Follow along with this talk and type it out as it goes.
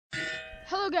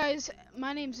Hello guys,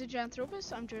 my name is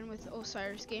Janthropus. I'm joined with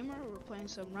Osiris Gamer. We're playing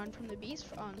some Run from the Beast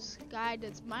on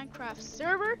Skydance Minecraft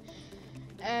server.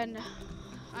 And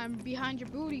I'm behind your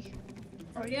booty.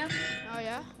 Oh yeah? Oh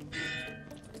yeah?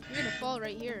 You're gonna fall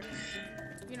right here.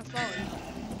 You're gonna fall.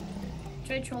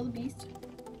 Should I troll the beast?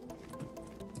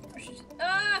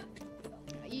 Ah!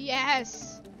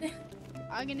 Yes!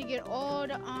 I'm gonna get all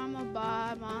the armor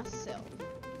by myself.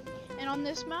 And on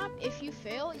this map, if you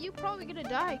fail, you're probably gonna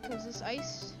die because this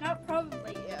ice. Not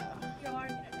probably. Yeah. You are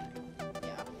gonna die.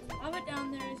 Yeah. I'll put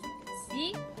down there as you can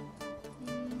see.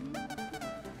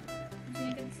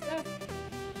 Doing good stuff.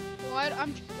 Well,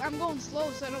 I'm going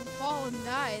slow so I don't fall and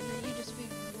die, and then you just be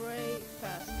right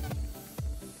past.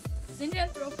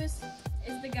 Zinjanthropus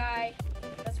is the guy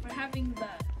that's for having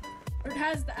or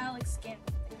has the Alex skin.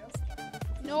 The girl skin.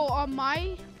 No, on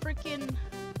my freaking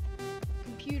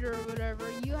computer or whatever,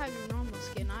 you have your normal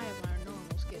skin. I have my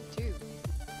normal skin too.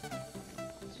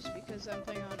 Just because I'm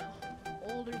playing on an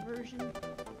older version.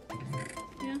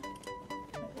 Yeah.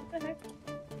 What the heck?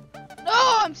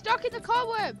 No, I'm stuck in the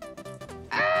cobweb.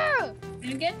 Ah! I'm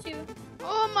gonna get you.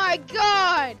 Oh my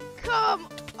God! Come!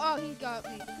 Oh, he got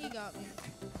me. He got me.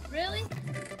 Really?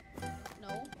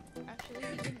 No, actually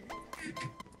he didn't.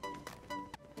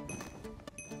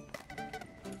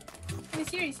 He's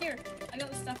here. He's here. I got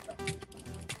the stuff though.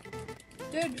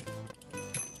 Dude.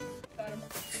 Got him.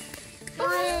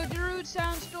 Darude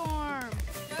Soundstorm.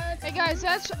 Hey guys,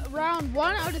 that's round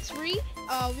 1 out of 3.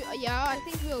 Yeah, I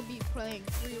think we'll be playing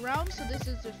 3 rounds, so this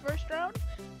is the first round.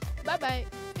 Bye bye.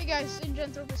 Hey guys,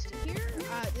 Zinjanthropus here.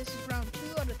 This is round 2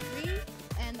 out of 3,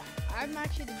 and I'm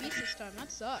actually the beast this time. That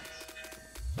sucks.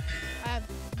 I have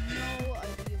no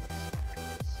idea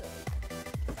what's up.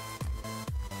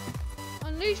 So.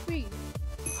 Unleash me.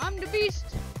 I'm the beast.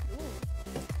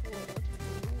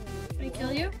 Can I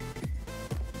kill you?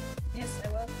 Yes, I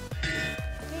will.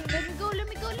 Okay, let me go, let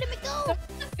me go, let me go! Stop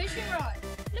the fishing rod!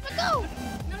 Let me go!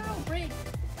 No, Brig.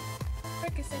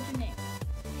 Frick, I said your name.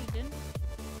 You didn't?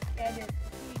 Yeah, I did.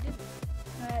 You didn't?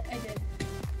 I did.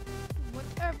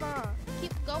 Whatever.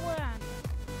 Keep going.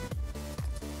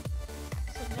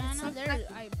 Savannah, there,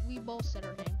 we both said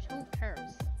our names. Who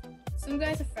cares? Some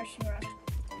guy's a fishing rod.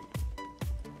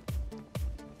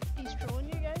 He's trolling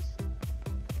you guys?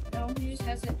 No, he just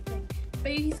has it.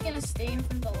 But he's gonna stay in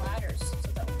front of the ladders,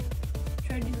 so that when you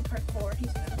try to do the parkour,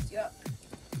 he's gonna mess you up.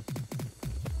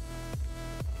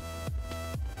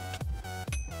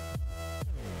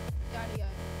 Got it.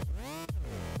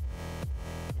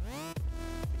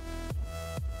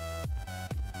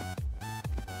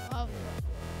 Love it.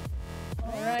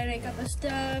 Alright, I got the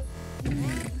stuff.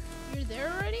 You're there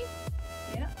already?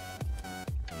 Yeah.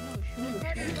 No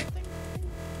shortcut or something?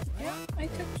 Yeah, I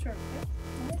took a shortcut.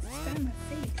 Why is this guy in my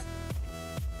face?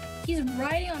 He's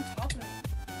riding on top of me.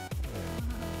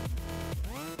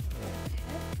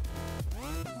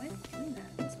 Why is he doing that?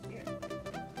 That's weird.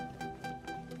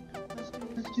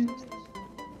 Let's do this.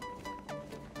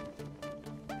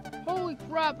 Holy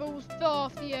crap, I almost fell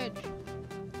off the edge.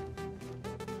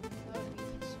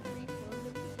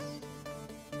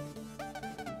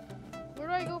 Where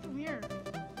do I go from here?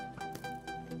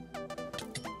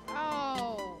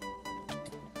 Ow.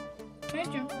 Can I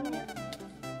jump from here?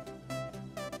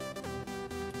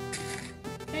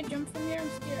 Can I jump from here? I'm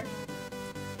scared.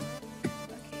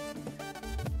 Okay.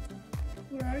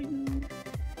 Where are you?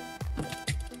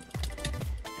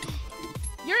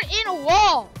 You're in a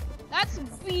wall! That's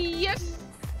BS!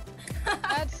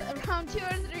 That's round 2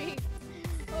 out of 3.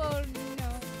 Oh no.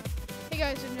 Hey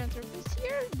guys, Zinjanthropus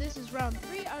here. This is round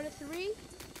 3 out of 3.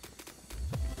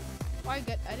 Oh, I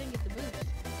didn't get the boost.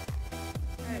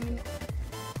 Alright.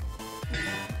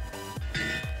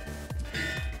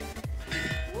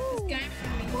 This guy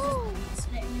from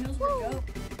me he knows where to go.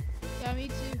 Yeah, me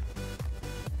too.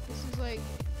 This is like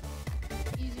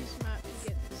easiest map to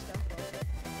get the stuff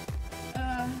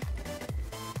on.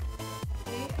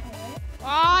 Okay, alright. Oh,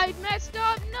 I messed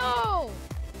up! No!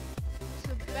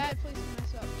 It's a bad place to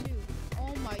mess up too.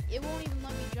 Oh my, it won't even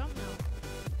let me jump now.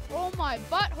 Oh my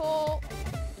butthole!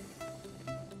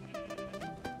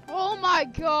 Oh my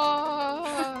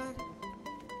God!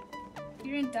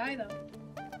 You didn't die though.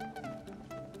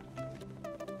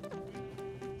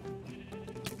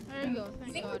 There you go, I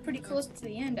thank think we're God. pretty close to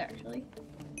the end actually.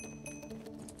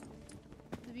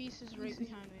 The beast is right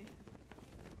behind me.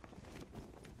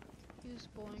 He's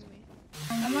bullying me.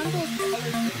 I'm on those other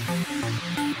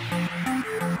things.